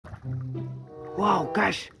Wow,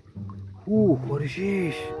 guys. What is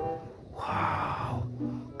this? Wow,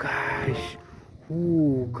 guys.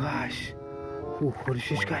 Guys. What is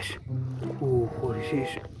this, guys? What is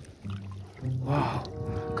this? Wow,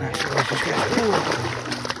 guys, what is this, guys?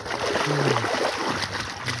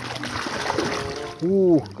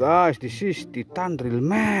 Guys, this is the Tandril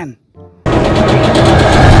Man.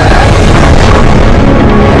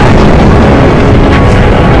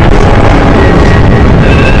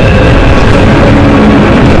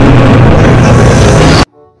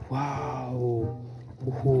 Wow.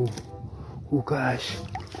 Guys.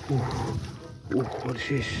 What is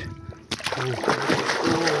this?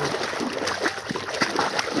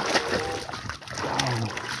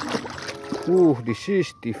 Wow. This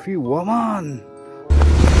is the view woman.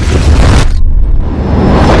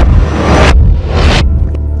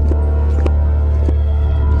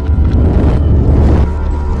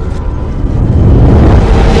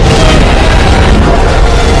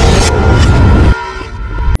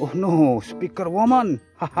 Oh no, speaker woman.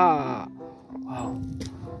 Haha. Wow.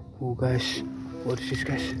 Guys, what is this,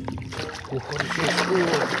 guys? What is this?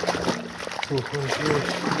 What is this?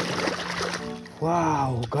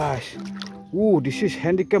 Wow, guys. This is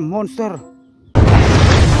handicap monster.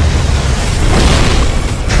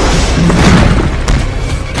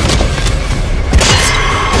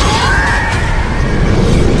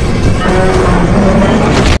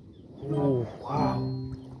 Wow.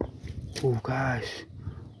 Guys.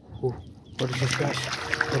 What is this, guys?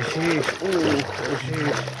 What is this? What is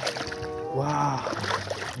this? Wow.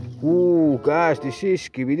 Guys, this is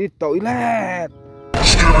SKIBIDI toilet.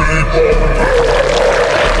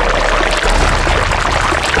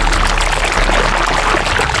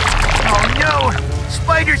 Oh no!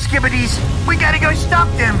 Spider skibidis! We gotta go stop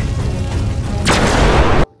them!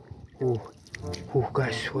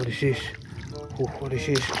 Guys, what is this? What is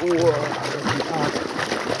this?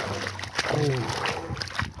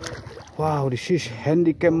 Wow, this is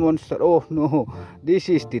handicap monster. Oh no, this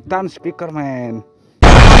is the speakerman.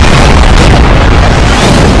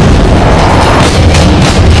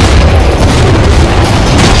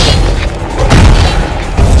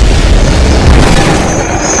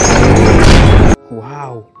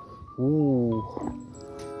 Wow.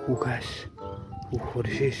 Guys. What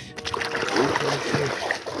is this? What is this?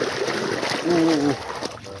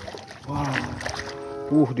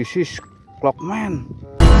 Wow. This is Clockman.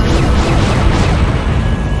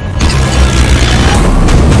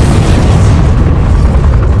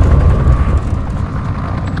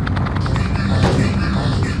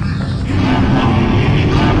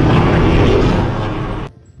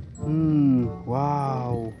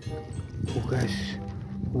 Wow. Guys.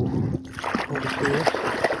 What is this?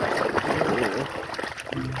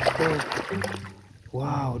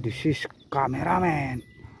 Wow, this is cameraman.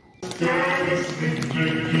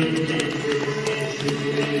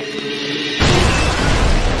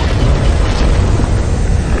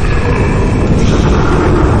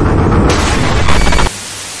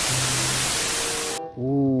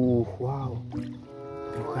 Wow.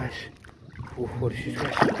 Guys. What is this,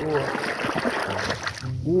 guys?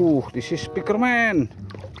 This is speakerman.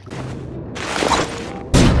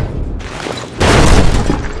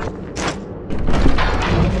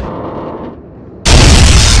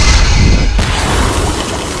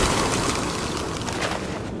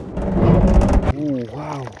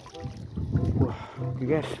 Wow. Okay,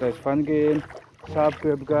 guys, that's fun game.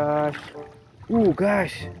 Subscribe, guys.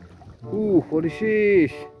 Guys. What is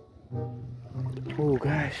this?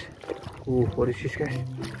 Guys. What is this, guys?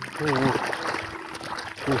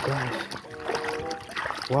 Guys.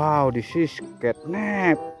 Wow, this is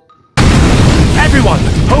catnap. Everyone,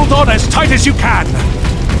 hold on as tight as you can.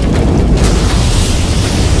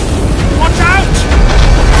 Watch out!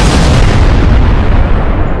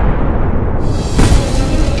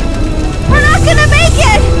 We're not gonna make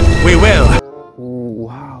it! We will.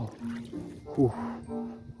 Wow.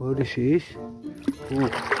 What is this?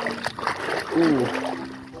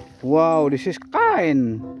 Wow, this is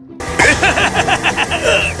cyan.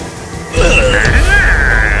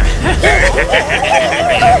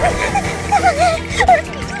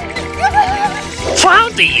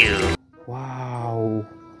 Found you. Wow.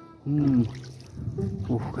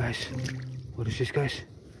 Guys. What is this, guys?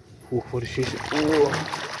 What is this?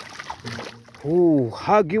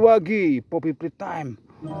 Huggy Wuggy. Poppy Playtime.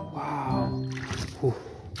 Wow.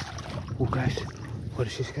 Guys. What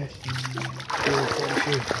is this, guys? What is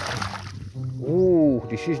this?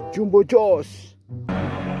 This is Jumbo Joss.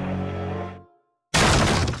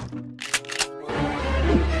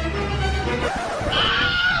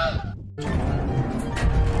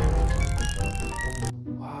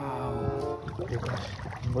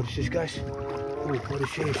 What is this, guys? What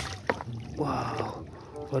is this? Wow.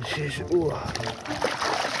 What is this?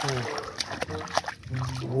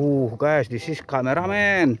 Guys, this is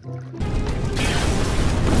cameraman.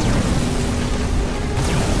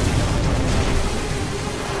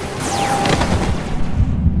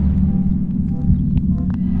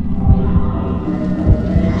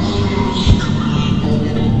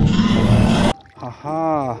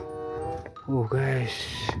 Haha. Guys,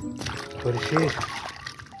 what is this?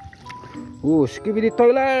 Skibidi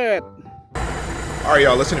toilet. Alright,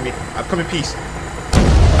 y'all, listen to me. I've come in peace.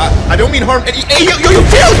 I don't mean harm. Hey, yo, chill!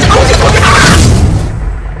 I was just fucking.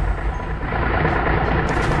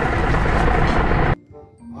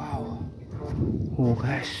 Wow.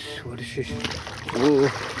 Guys, what is this?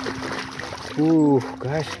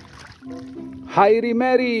 Guys. Hairi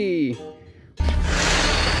Mary.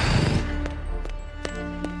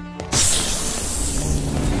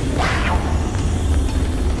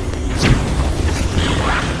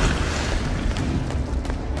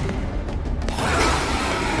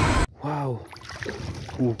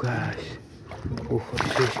 Guys, what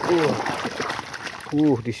is this?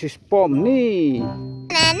 This is pom nih.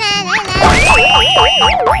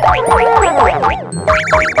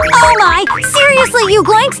 Oh my! Seriously, you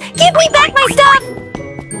Glinks! Give me back my stuff!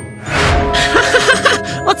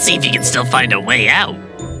 Let's see if you can still find a way out.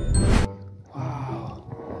 Wow.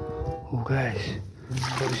 Guys,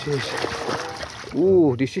 what is this?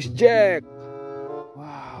 This is Jack.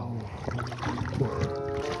 Wow.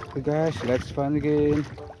 Okay, guys, let's find again.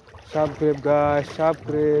 Subscribe, guys.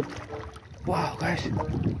 Subscribe. Wow, guys.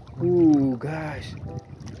 Guys.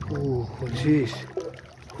 What is this?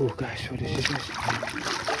 Guys, what is this, guys?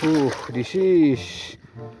 This is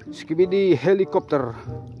Skibidi helicopter.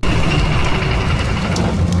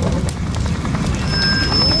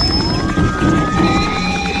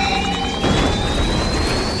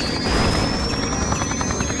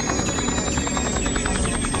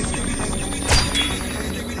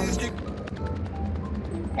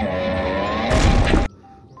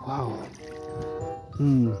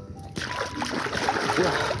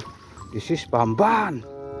 This is Banban.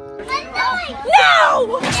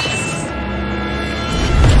 No!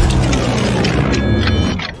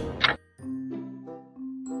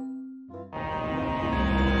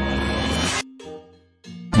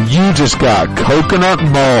 You just got coconut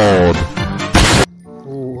mold.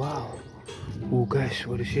 Wow. Guys,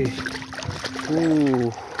 what is this?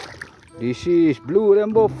 This is blue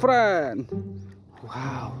rainbowfriend.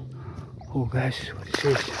 Wow. Guys, what is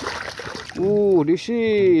this? This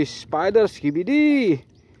is spider skibidi.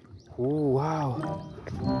 Wow.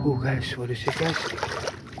 Guys, what is this, guys?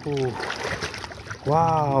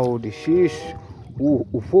 Wow, this is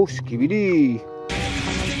UFO skibidi.